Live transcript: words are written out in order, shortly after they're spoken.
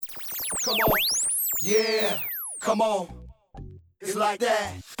Come on. Yeah. Come on. It's like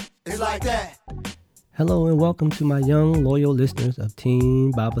that. It's like that. Hello and welcome to my young, loyal listeners of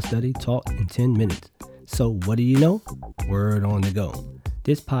Teen Bible Study Taught in 10 Minutes. So what do you know? Word on the go.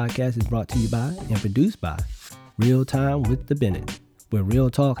 This podcast is brought to you by and produced by Real Time with the Bennett, where real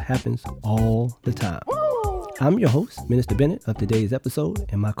talk happens all the time. I'm your host, Minister Bennett, of today's episode,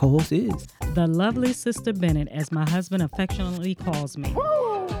 and my co-host is the lovely Sister Bennett, as my husband affectionately calls me.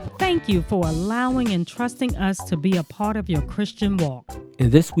 Thank you for allowing and trusting us to be a part of your Christian walk. In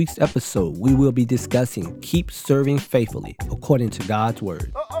this week's episode, we will be discussing Keep Serving Faithfully according to God's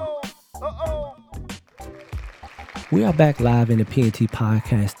Word. We are back live in the P&T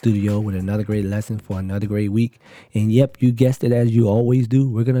Podcast Studio with another great lesson for another great week. And yep, you guessed it, as you always do.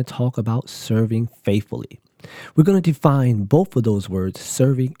 We're going to talk about serving faithfully. We're going to define both of those words,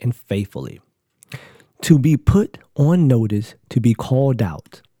 serving and faithfully. To be put on notice, to be called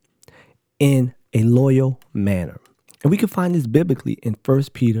out in a loyal manner. And we can find this biblically in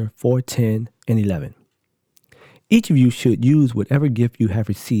 1 Peter 4:10 and 11. Each of you should use whatever gift you have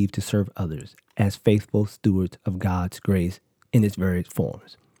received to serve others as faithful stewards of God's grace in its various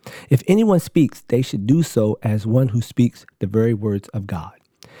forms. If anyone speaks, they should do so as one who speaks the very words of God.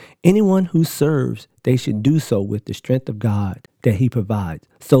 Anyone who serves, they should do so with the strength of God that he provides,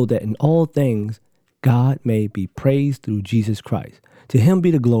 so that in all things God may be praised through Jesus Christ. To him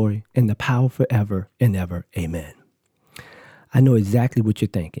be the glory and the power forever and ever. Amen. I know exactly what you're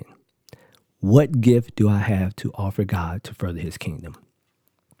thinking. What gift do I have to offer God to further his kingdom?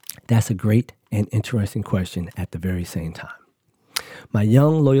 That's a great and interesting question at the very same time. My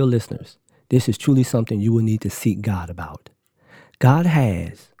young, loyal listeners, this is truly something you will need to seek God about. God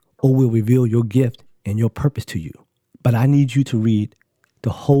has or will reveal your gift and your purpose to you, but I need you to read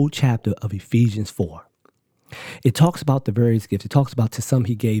the whole chapter of Ephesians 4. It talks about the various gifts. It talks about to some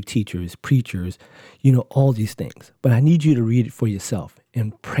he gave teachers, preachers, all these things. But I need you to read it for yourself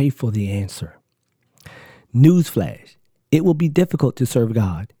and pray for the answer. Newsflash, it will be difficult to serve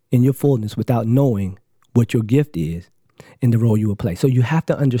God in your fullness without knowing what your gift is and the role you will play. So you have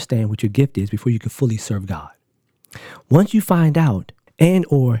to understand what your gift is before you can fully serve God. Once you find out and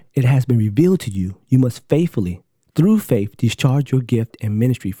or it has been revealed to you, you must faithfully, through faith, discharge your gift and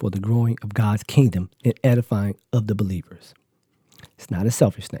ministry for the growing of God's kingdom and edifying of the believers. It's not a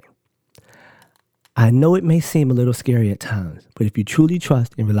selfish thing. I know it may seem a little scary at times, but if you truly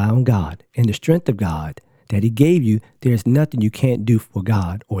trust and rely on God and the strength of God that he gave you, there's nothing you can't do for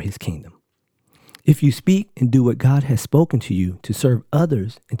God or his kingdom. If you speak and do what God has spoken to you to serve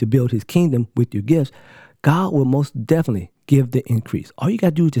others and to build his kingdom with your gifts, God will most definitely give the increase. All you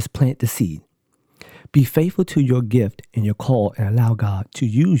got to do is just plant the seed. Be faithful to your gift and your call and allow God to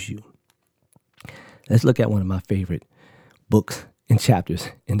use you. Let's look at one of my favorite books and chapters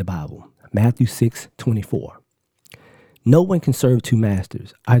in the Bible, Matthew 6:24. No one can serve two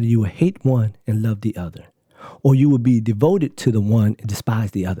masters. Either you will hate one and love the other, or you will be devoted to the one and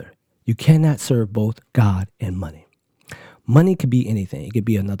despise the other. You cannot serve both God and money. Money could be anything. It could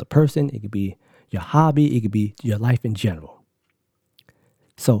be another person. It could be your hobby. It could be your life in general.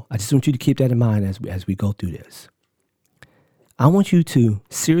 So I just want you to keep that in mind as we go through this. I want you to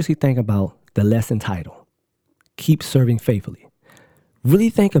seriously think about the lesson title, Keep Serving Faithfully.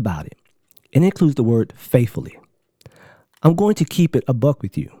 Really think about it. It includes the word faithfully. I'm going to keep it a buck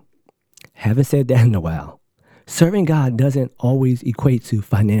with you. Haven't said that in a while. Serving God doesn't always equate to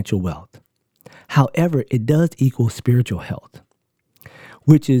financial wealth. However, it does equal spiritual health,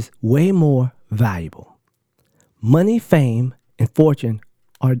 which is way more valuable. Money, fame, and fortune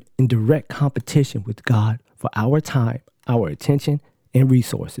are in direct competition with God for our time, our attention, and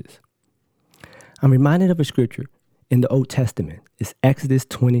resources. I'm reminded of a scripture in the Old Testament. It's Exodus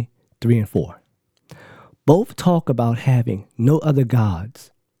 20:3-4. Both talk about having no other gods,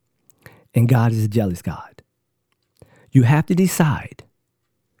 and God is a jealous God. You have to decide,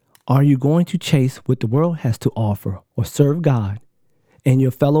 are you going to chase what the world has to offer or serve God and your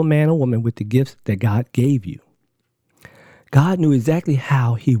fellow man or woman with the gifts that God gave you? God knew exactly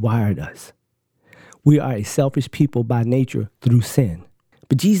how he wired us. We are a selfish people by nature through sin.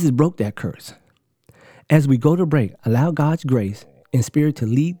 But Jesus broke that curse. As we go to break, allow God's grace and spirit to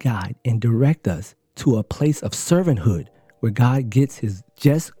lead, guide, and direct us to a place of servanthood where God gets his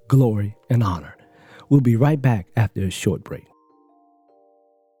just glory and honor. We'll be right back after a short break.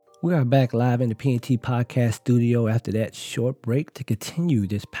 We are back live in the P&T Podcast Studio after that short break to continue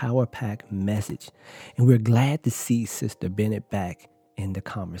this Power Pack message. And we're glad to see Sister Bennett back in the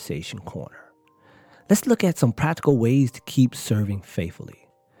conversation corner. Let's look at some practical ways to keep serving faithfully.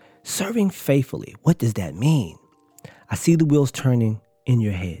 Serving faithfully, what does that mean? I see the wheels turning in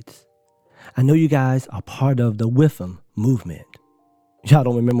your heads. I know you guys are part of the WIFM movement. Y'all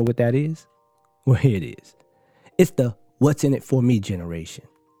don't remember what that is? Well, here it is. It's the what's in it for me generation.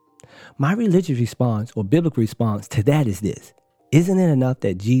 My religious response or biblical response to that is this. Isn't it enough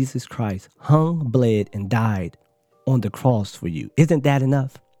that Jesus Christ hung, bled, and died on the cross for you? Isn't that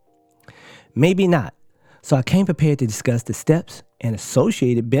enough? Maybe not. So I came prepared to discuss the steps and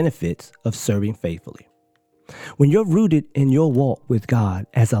associated benefits of serving faithfully. When you're rooted in your walk with God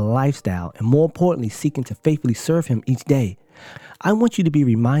as a lifestyle, and more importantly, seeking to faithfully serve Him each day, I want you to be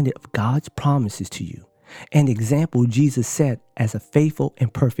reminded of God's promises to you and the example Jesus set as a faithful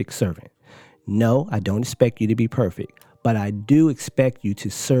and perfect servant. No, I don't expect you to be perfect, but I do expect you to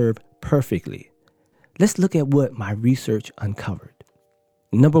serve perfectly. Let's look at what my research uncovered.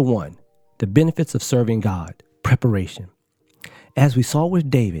 Number 1, the benefits of serving God, preparation. As we saw with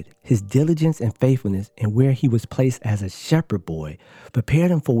David, his diligence and faithfulness and where he was placed as a shepherd boy prepared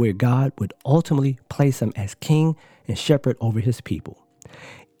him for where God would ultimately place him as king and shepherd over his people.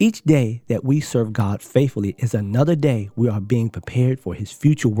 Each day that we serve God faithfully is another day we are being prepared for His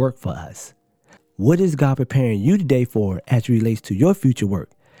future work for us. What is God preparing you today for as it relates to your future work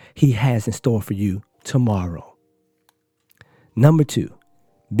He has in store for you tomorrow? Number 2,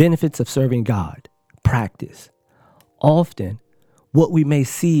 benefits of serving God, practice. Often, what we may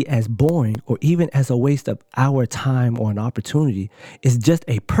see as boring or even as a waste of our time or an opportunity is just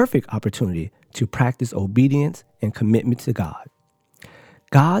a perfect opportunity to practice obedience and commitment to God.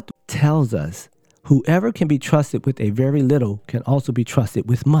 God tells us whoever can be trusted with a very little can also be trusted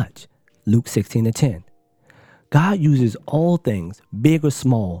with much. Luke 16:10. God uses all things, big or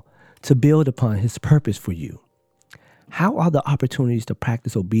small, to build upon His purpose for you. How are the opportunities to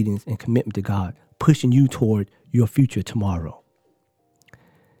practice obedience and commitment to God pushing you toward your future tomorrow?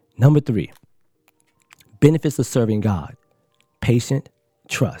 Number 3, benefits of serving God, patient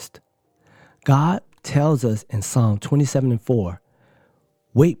trust. God tells us in Psalm 27:4,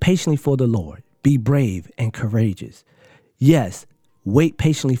 wait patiently for the Lord. Be brave and courageous. Yes, wait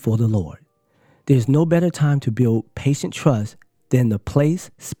patiently for the Lord. There's no better time to build patient trust than the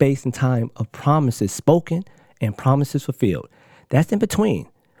place, space, and time of promises spoken and promises fulfilled. That's in between.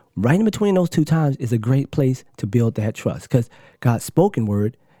 Right in between those two times is a great place to build that trust because God's spoken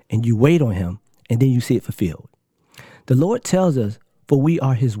word and you wait on Him and then you see it fulfilled. The Lord tells us, for we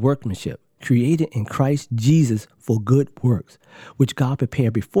are His workmanship, created in Christ Jesus for good works, which God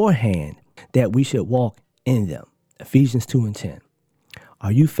prepared beforehand that we should walk in them. Ephesians 2:10.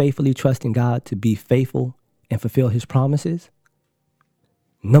 Are you faithfully trusting God to be faithful and fulfill His promises?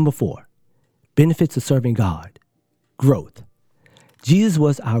 Number 4, benefits of serving God, growth. Jesus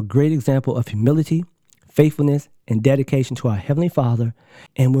was our great example of humility, faithfulness, and dedication to our Heavenly Father.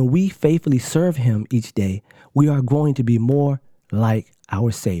 And when we faithfully serve Him each day, we are going to be more like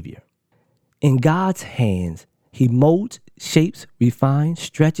our Savior. In God's hands, He molds, shapes, refines,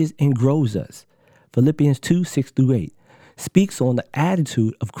 stretches, and grows us. Philippians 2:6-8 speaks on the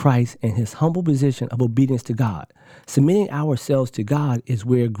attitude of Christ and His humble position of obedience to God. Submitting ourselves to God is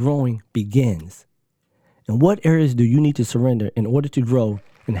where growing begins. In what areas do you need to surrender in order to grow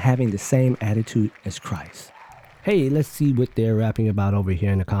in having the same attitude as Christ? Hey, let's see what they're rapping about over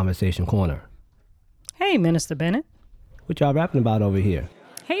here in the conversation corner. Hey, Minister Bennett. What y'all rapping about over here?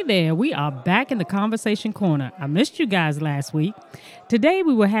 Hey there, we are back in the conversation corner. I missed you guys last week. Today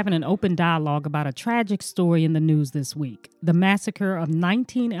we were having an open dialogue about a tragic story in the news this week, the massacre of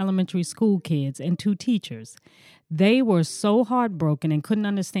 19 elementary school kids and 2 teachers. They were so heartbroken and couldn't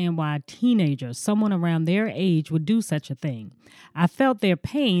understand why a teenager, someone around their age, would do such a thing. I felt their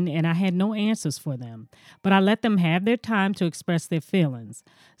pain and I had no answers for them, but I let them have their time to express their feelings.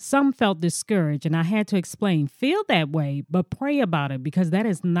 Some felt discouraged and I had to explain, feel that way, but pray about it because that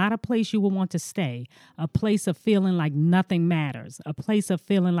is not a place you will want to stay, a place of feeling like nothing matters, a place of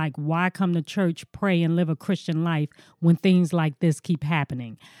feeling like why come to church, pray, and live a Christian life when things like this keep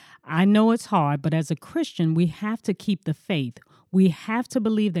happening. I know it's hard, but as a Christian, we have to keep the faith. We have to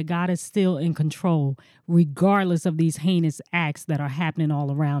believe that God is still in control, regardless of these heinous acts that are happening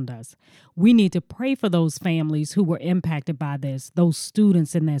all around us. We need to pray for those families who were impacted by this, those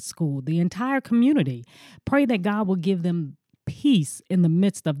students in that school, the entire community. Pray that God will give them peace in the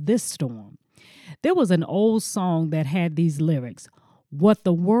midst of this storm. There was an old song that had these lyrics, "What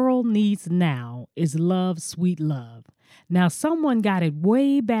the world needs now is love, sweet love." Now, someone got it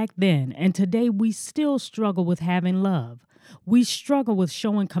way back then, and today we still struggle with having love. We struggle with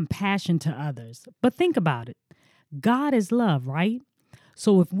showing compassion to others. But think about it. God is love, right?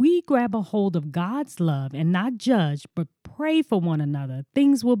 So if we grab a hold of God's love and not judge, but pray for one another,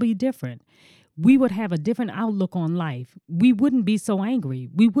 things will be different. we would have a different outlook on life. We wouldn't be so angry.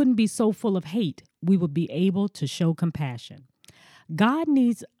 We wouldn't be so full of hate. We would be able to show compassion. God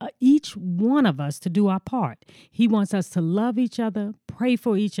needs each one of us to do our part. He wants us to love each other, pray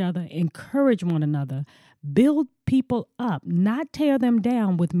for each other, encourage one another, build people up, not tear them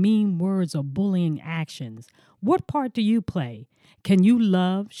down with mean words or bullying actions. What part do you play? Can you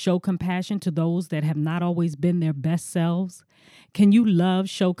love, show compassion to those that have not always been their best selves? Can you love,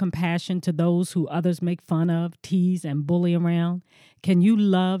 show compassion to those who others make fun of, tease, and bully around? Can you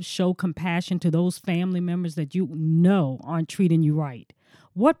love, show compassion to those family members that you know aren't treating you right?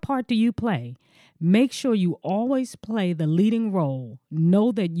 What part do you play? Make sure you always play the leading role.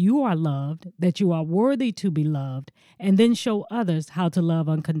 Know that you are loved, that you are worthy to be loved, and then show others how to love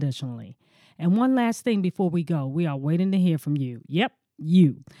unconditionally. And one last thing before we go, we are waiting to hear from you. Yep,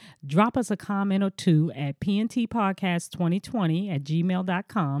 you. Drop us a comment or two at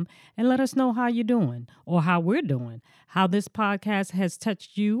pntpodcast2020@gmail.com and let us know how you're doing or how we're doing, how this podcast has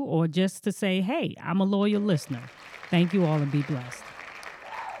touched you, or just to say, hey, I'm a loyal listener. Thank you all and be blessed.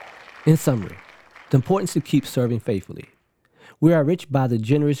 In summary, the importance to keep serving faithfully. We are rich by the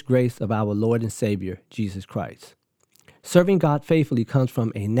generous grace of our Lord and Savior, Jesus Christ. Serving God faithfully comes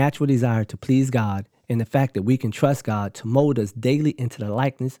from a natural desire to please God and the fact that we can trust God to mold us daily into the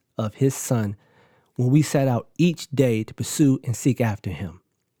likeness of His Son when we set out each day to pursue and seek after Him.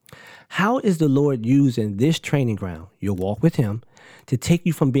 How is the Lord using this training ground, your walk with Him, to take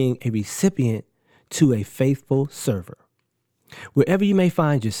you from being a recipient to a faithful server? Wherever you may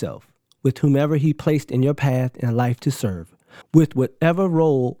find yourself, with whomever He placed in your path and life to serve, with whatever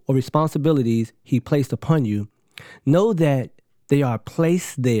role or responsibilities He placed upon you, know that they are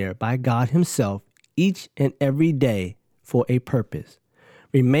placed there by God Himself each and every day for a purpose.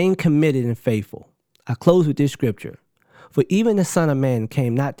 Remain committed and faithful. I close with this scripture. For even the Son of Man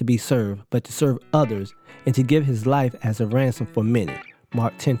came not to be served, but to serve others and to give His life as a ransom for many.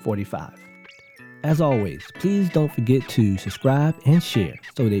 Mark 10:45. As always, please don't forget to subscribe and share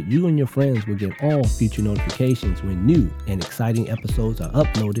so that you and your friends will get all future notifications when new and exciting episodes are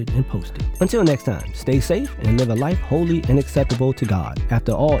uploaded and posted. Until next time, stay safe and live a life holy and acceptable to God.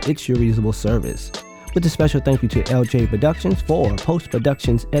 After all, it's your reasonable service. With a special thank you to LJ Productions for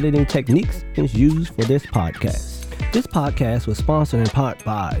post-productions editing techniques used for this podcast. This podcast was sponsored in part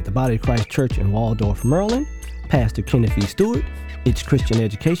by the Body of Christ Church in Waldorf, Maryland, Pastor Kenneth E. Stewart, It's Christian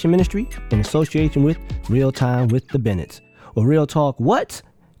Education Ministry, in association with Real Time with the Bennetts. Or Real Talk, what?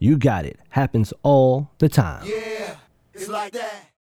 You got it. Happens all the time. Yeah, it's like that.